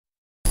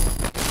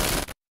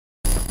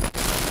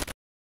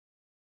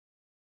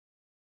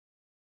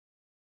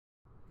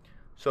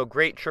So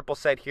great triple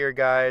set here,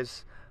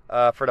 guys,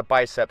 for the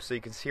biceps. So you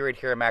can see right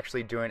here I'm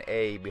actually doing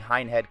a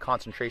behind head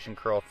concentration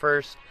curl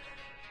first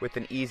with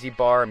an easy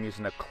bar. I'm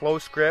using a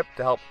close grip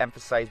to help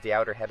emphasize the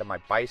outer head of my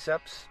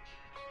biceps.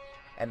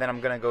 And then I'm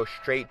going to go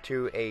straight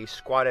to a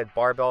squatted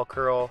barbell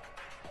curl,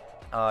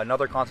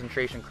 another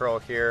concentration curl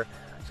here.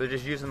 So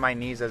just using my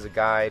knees as a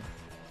guide.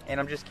 And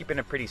I'm just keeping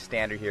it pretty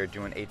standard here,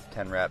 doing 8 to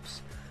 10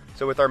 reps.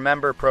 So with our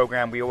member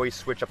program, we always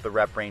switch up the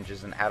rep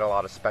ranges and add a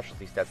lot of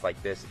specialty sets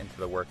like this into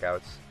the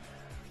workouts.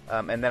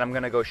 And then I'm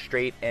going to go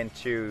straight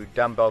into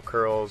dumbbell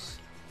curls,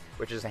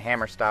 which is a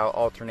hammer style,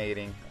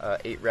 alternating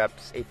 8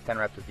 to 10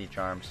 reps with each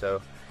arm.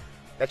 So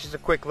that's just a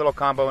quick little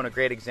combo and a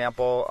great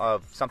example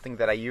of something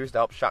that I use to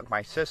help shock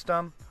my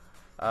system.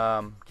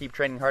 Keep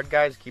training hard,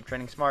 guys. Keep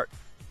training smart.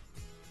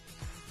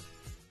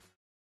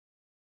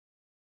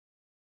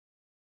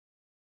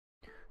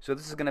 So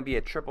this is going to be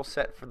a triple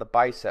set for the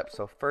biceps.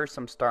 So first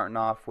I'm starting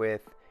off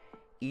with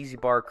easy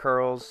bar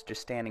curls,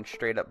 just standing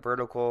straight up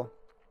vertical,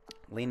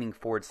 leaning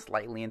forward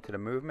slightly into the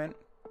movement.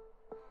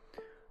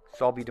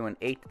 So I'll be doing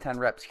 8 to 10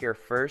 reps here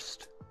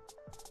first,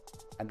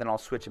 and then I'll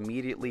switch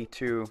immediately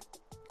to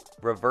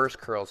reverse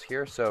curls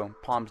here. So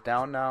palms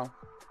down now,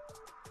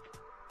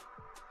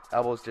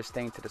 elbows just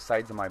staying to the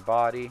sides of my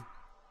body,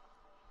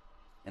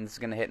 and this is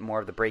going to hit more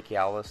of the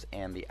brachialis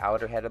and the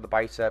outer head of the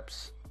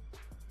biceps.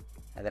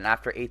 And then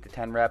after 8 to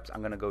 10 reps,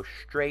 I'm going to go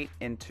straight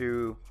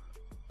into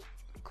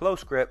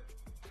close grip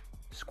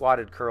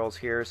squatted curls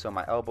here. So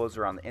my elbows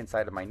are on the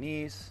inside of my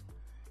knees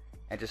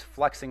and just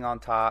flexing on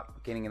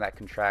top, getting that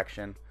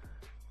contraction.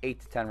 8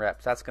 to 10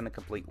 reps. That's going to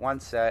complete one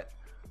set,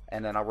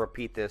 and then I'll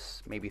repeat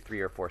this maybe 3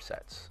 or 4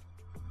 sets.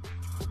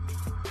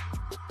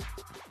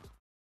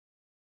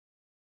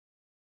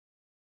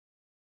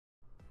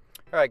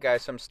 Alright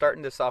guys, so I'm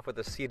starting this off with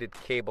a seated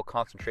cable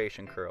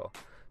concentration curl.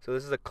 So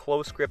this is a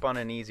close grip on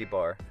an easy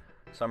bar.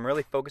 So I'm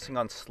really focusing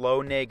on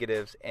slow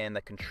negatives and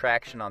the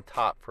contraction on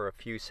top for a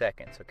few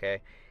seconds, okay?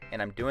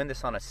 And I'm doing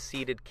this on a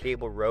seated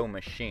cable row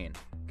machine,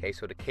 okay?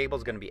 So the cable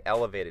is going to be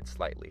elevated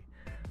slightly.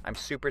 I'm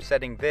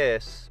supersetting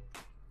this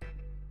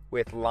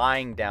with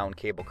lying down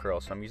cable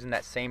curls. So I'm using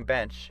that same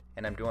bench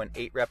and I'm doing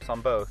 8 reps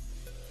on both.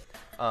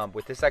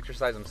 With this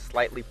exercise, I'm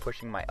slightly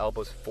pushing my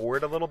elbows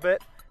forward a little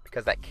bit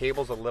because that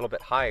cable's a little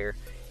bit higher,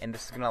 and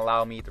this is going to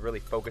allow me to really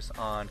focus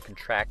on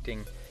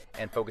contracting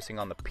and focusing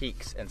on the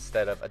peaks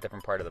instead of a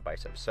different part of the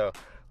biceps. So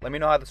let me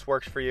know how this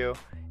works for you,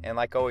 and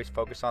like always,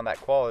 focus on that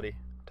quality.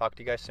 Talk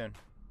to you guys soon.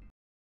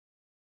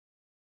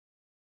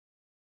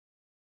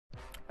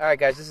 Alright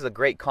guys, this is a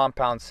great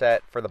compound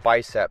set for the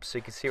biceps. So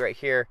you can see right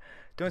here,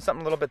 doing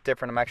something a little bit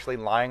different. I'm actually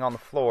lying on the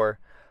floor,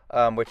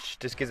 which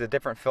just gives a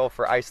different feel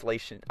for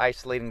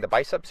isolating the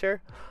biceps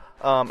here.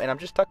 And I'm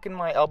just tucking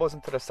my elbows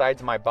into the sides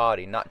of my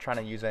body, not trying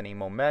to use any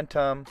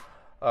momentum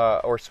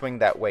or swing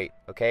that weight,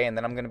 okay? And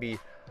then I'm going to be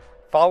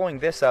following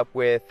this up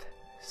with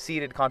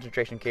seated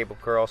concentration cable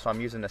curl. So I'm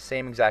using the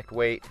same exact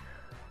weight.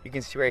 You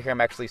can see right here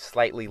I'm actually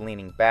slightly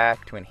leaning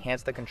back to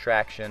enhance the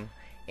contraction,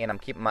 and I'm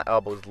keeping my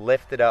elbows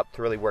lifted up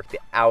to really work the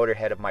outer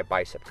head of my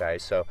bicep,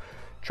 guys. So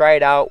try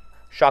it out,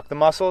 shock the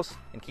muscles,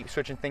 and keep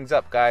switching things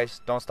up, guys.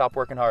 Don't stop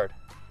working hard.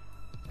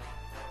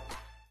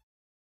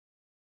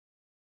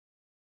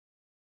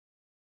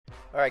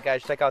 Alright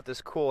guys, check out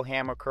this cool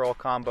hammer curl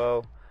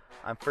combo.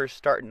 I'm first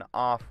starting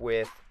off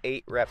with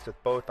 8 reps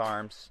with both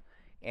arms.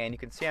 And you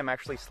can see I'm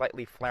actually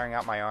slightly flaring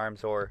out my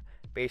arms, or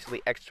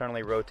basically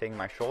externally rotating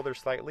my shoulders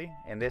slightly.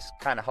 And this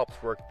kind of helps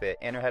work the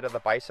inner head of the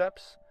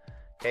biceps.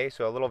 Okay,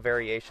 so a little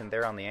variation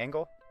there on the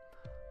angle.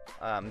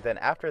 Then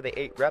after the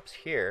 8 reps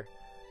here,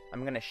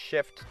 I'm going to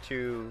shift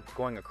to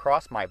going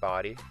across my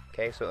body.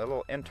 Okay, so a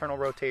little internal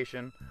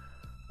rotation.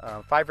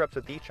 5 reps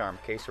with each arm.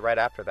 Okay, so right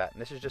after that.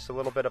 And this is just a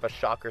little bit of a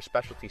shocker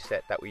specialty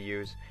set that we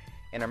use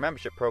in our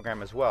membership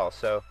program as well.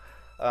 So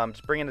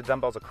just bringing the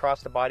dumbbells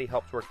across the body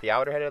helps work the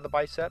outer head of the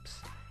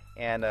biceps.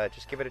 And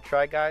just give it a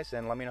try, guys,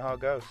 and let me know how it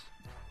goes.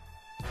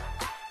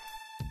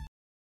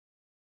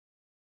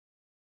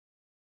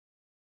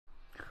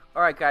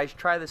 Alright guys,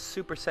 try this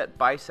superset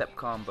bicep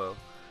combo.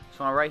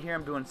 So right here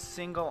I'm doing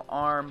single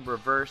arm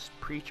reverse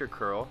preacher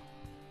curl.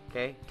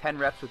 Okay, 10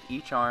 reps with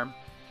each arm,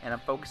 and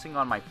I'm focusing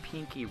on my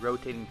pinky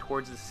rotating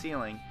towards the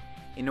ceiling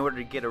in order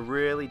to get a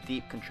really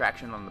deep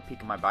contraction on the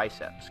peak of my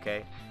biceps,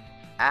 okay?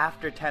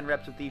 After 10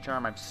 reps with each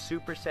arm, I'm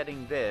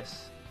supersetting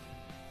this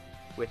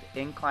with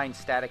inclined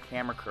static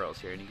hammer curls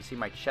here. And you can see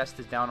my chest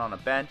is down on a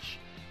bench.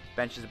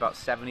 Bench is about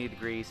 70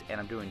 degrees, and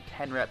I'm doing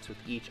 10 reps with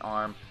each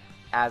arm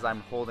as I'm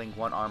holding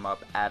one arm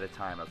up at a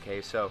time,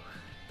 okay? So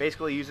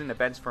basically using the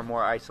bench for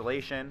more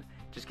isolation,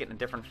 just getting a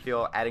different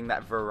feel, adding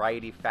that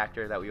variety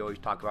factor that we always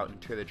talk about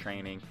into the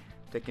training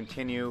to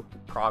continue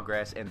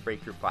progress and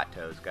break through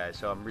plateaus, guys.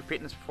 So I'm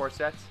repeating this for 4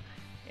 sets,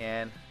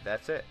 and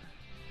that's it.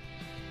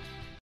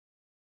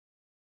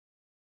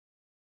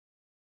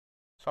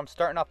 So I'm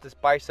starting off this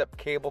bicep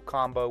cable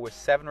combo with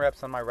 7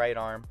 reps on my right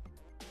arm.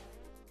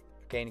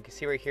 Okay, and you can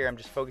see right here I'm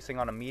just focusing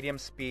on a medium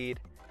speed.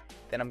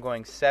 Then I'm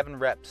going 7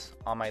 reps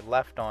on my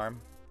left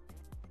arm.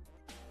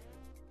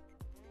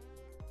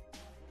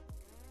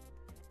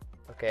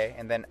 okay?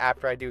 And then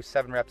after I do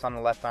 7 reps on the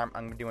left arm,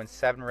 I'm doing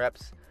 7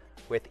 reps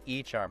with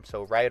each arm.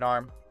 So right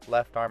arm,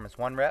 left arm is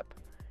 1 rep.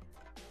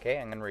 Okay,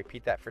 I'm gonna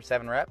repeat that for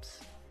 7 reps.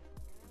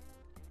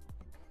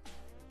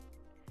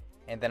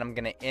 And then I'm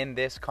gonna end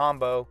this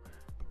combo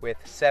with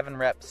 7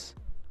 reps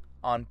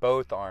on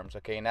both arms,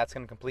 okay? And that's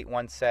gonna complete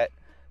 1 set.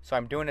 So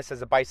I'm doing this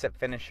as a bicep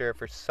finisher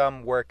for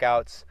some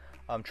workouts.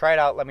 Try it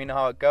out, let me know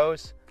how it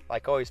goes.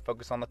 Like always,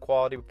 focus on the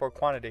quality before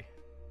quantity.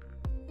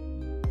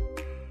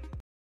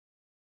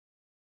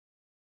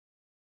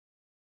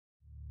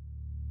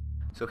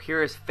 So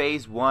here is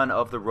phase 1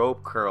 of the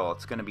rope curl.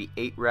 It's gonna be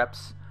 8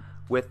 reps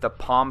with the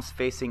palms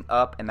facing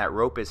up, and that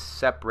rope is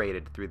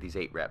separated through these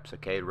 8 reps,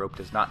 okay? The rope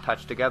does not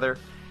touch together,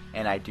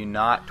 and I do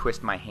not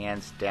twist my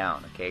hands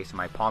down, okay? So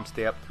my palms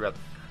stay up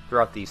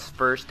throughout these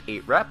first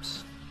 8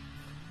 reps.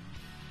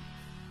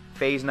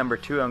 Phase number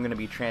 2, I'm going to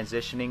be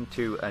transitioning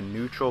to a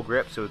neutral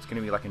grip, so it's going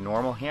to be like a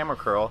normal hammer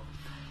curl.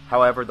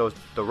 However, the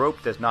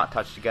rope does not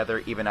touch together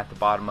even at the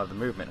bottom of the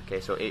movement, okay?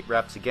 So 8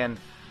 reps again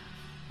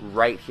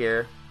right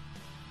here.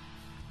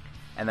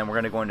 And then we're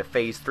going to go into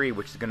phase 3,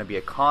 which is going to be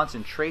a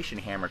concentration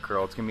hammer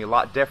curl. It's going to be a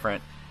lot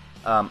different.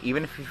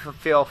 Even if you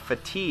feel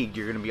fatigued,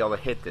 you're going to be able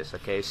to hit this,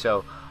 okay?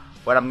 So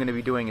what I'm going to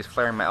be doing is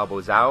flaring my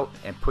elbows out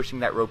and pushing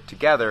that rope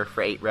together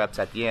for 8 reps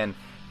at the end.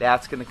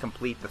 That's going to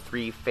complete the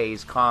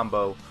 3-phase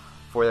combo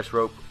for this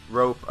rope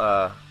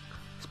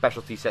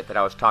specialty set that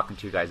I was talking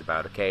to you guys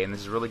about, okay? And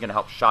this is really going to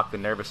help shock the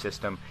nervous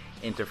system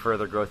into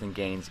further growth and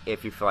gains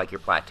if you feel like you're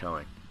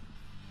plateauing.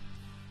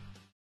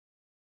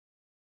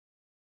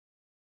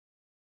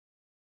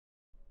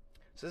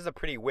 So this is a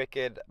pretty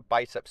wicked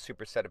bicep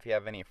superset if you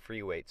have any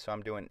free weights. So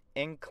I'm doing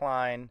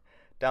incline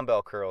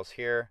dumbbell curls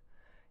here.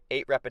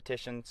 8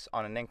 repetitions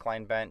on an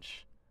incline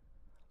bench.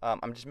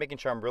 I'm just making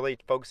sure I'm really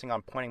focusing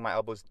on pointing my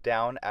elbows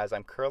down as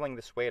I'm curling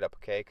this weight up,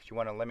 okay? Because you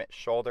want to limit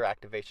shoulder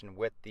activation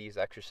with these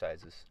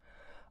exercises.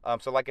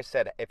 So like I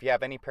said, if you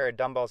have any pair of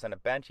dumbbells and a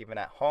bench, even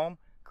at home,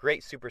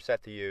 great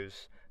superset to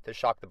use to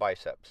shock the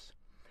biceps.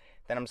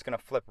 Then I'm just going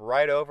to flip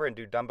right over and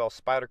do dumbbell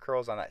spider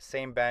curls on that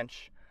same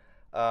bench.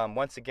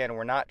 Once again,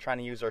 we're not trying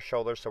to use our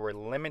shoulders, so we're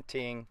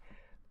limiting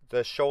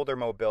the shoulder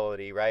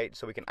mobility, right?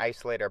 So we can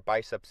isolate our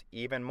biceps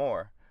even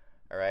more.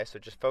 Alright, so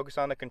just focus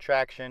on the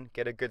contraction,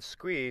 get a good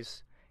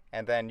squeeze,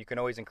 and then you can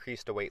always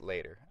increase the weight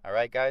later.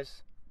 Alright,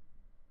 guys?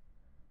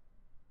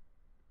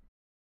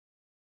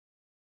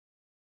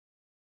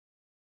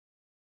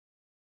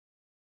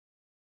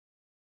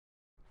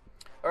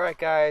 Alright,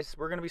 guys,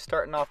 we're going to be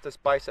starting off this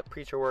bicep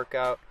preacher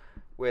workout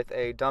with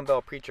a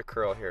dumbbell preacher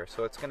curl here.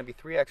 So it's going to be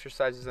 3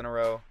 exercises in a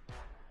row,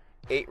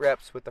 8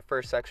 reps with the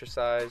first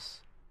exercise.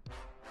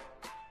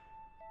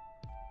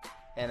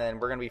 And then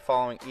we're going to be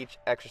following each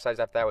exercise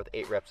after that with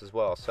 8 reps as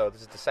well. So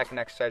this is the second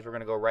exercise we're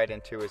going to go right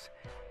into is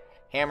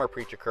hammer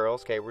preacher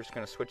curls. Okay, we're just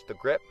going to switch the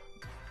grip.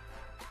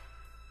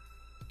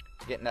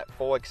 Getting that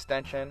full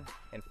extension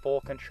and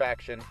full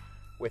contraction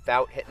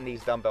without hitting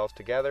these dumbbells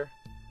together.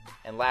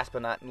 And last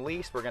but not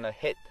least, we're going to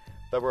hit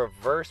the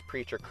reverse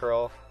preacher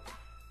curl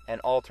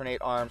and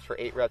alternate arms for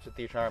 8 reps with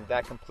each arm.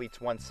 That completes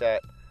 1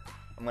 set.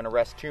 I'm going to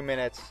rest 2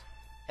 minutes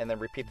and then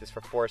repeat this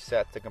for 4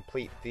 sets to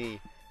complete the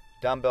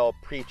dumbbell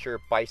preacher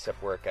bicep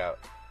workout.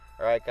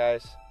 Alright,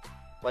 guys,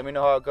 let me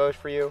know how it goes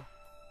for you.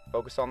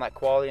 Focus on that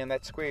quality and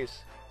that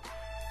squeeze.